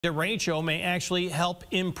Derecho may actually help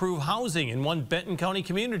improve housing in one Benton County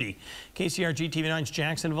community. KCRG TV9's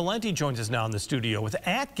Jackson Valenti joins us now in the studio with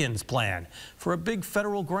Atkins' plan for a big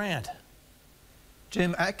federal grant.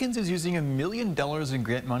 Jim, Atkins is using $1 million in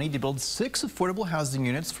grant money to build 6 affordable housing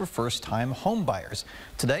units for first-time home buyers.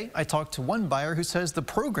 Today, I talked to one buyer who says the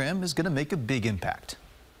program is going to make a big impact.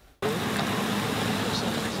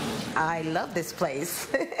 I love this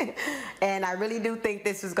place, and I really do think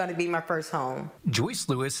this is going to be my first home. Joyce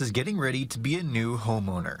Lewis is getting ready to be a new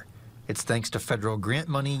homeowner. It's thanks to federal grant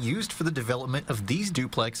money used for the development of these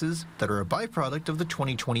duplexes that are a byproduct of the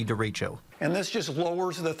 2020 derecho. And this just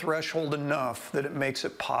lowers the threshold enough that it makes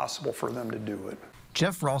it possible for them to do it.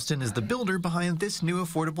 Jeff Ralston is the builder behind this new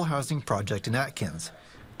affordable housing project in Atkins.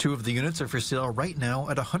 2 of the units are for sale right now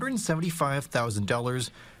at $175,000,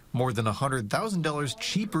 more than $100,000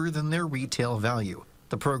 cheaper than their retail value.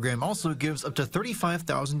 The program also gives up to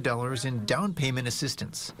 $35,000 in down payment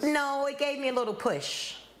assistance. No, it gave me a little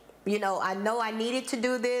push. You know I needed to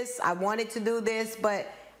do this, I wanted to do this,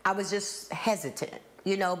 but I was just hesitant,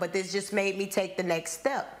 but this just made me take the next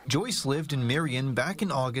step. Joyce lived in Marion back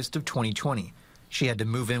in August of 2020. She had to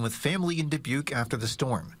move in with family in Dubuque after the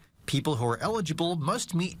storm. People who are eligible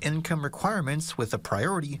must meet income requirements, with a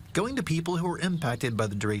priority going to people who are impacted by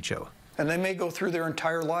the derecho. And they may go through their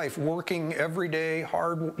entire life working every day,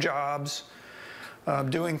 hard jobs,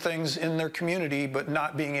 doing things in their community, but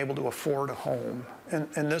not being able to afford a home.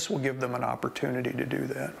 And this will give them an opportunity to do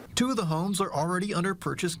that. 2 of the homes are already under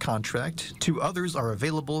purchase contract, 2 others are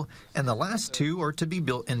available, and the last 2 are to be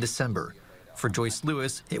built in December. For Joyce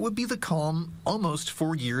Lewis, it would be the calm almost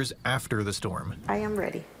 4 years after the storm. I am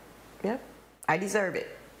ready. Yep, I deserve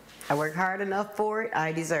it. I work hard enough for it.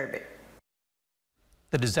 I deserve it.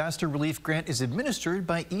 The disaster relief grant is administered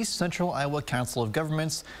by East Central Iowa Council of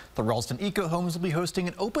Governments. The Ralston Eco Homes will be hosting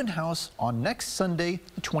an open house on next Sunday,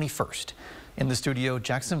 the 21st. In the studio,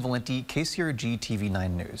 Jackson Valenti, KCRG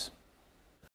TV9 News.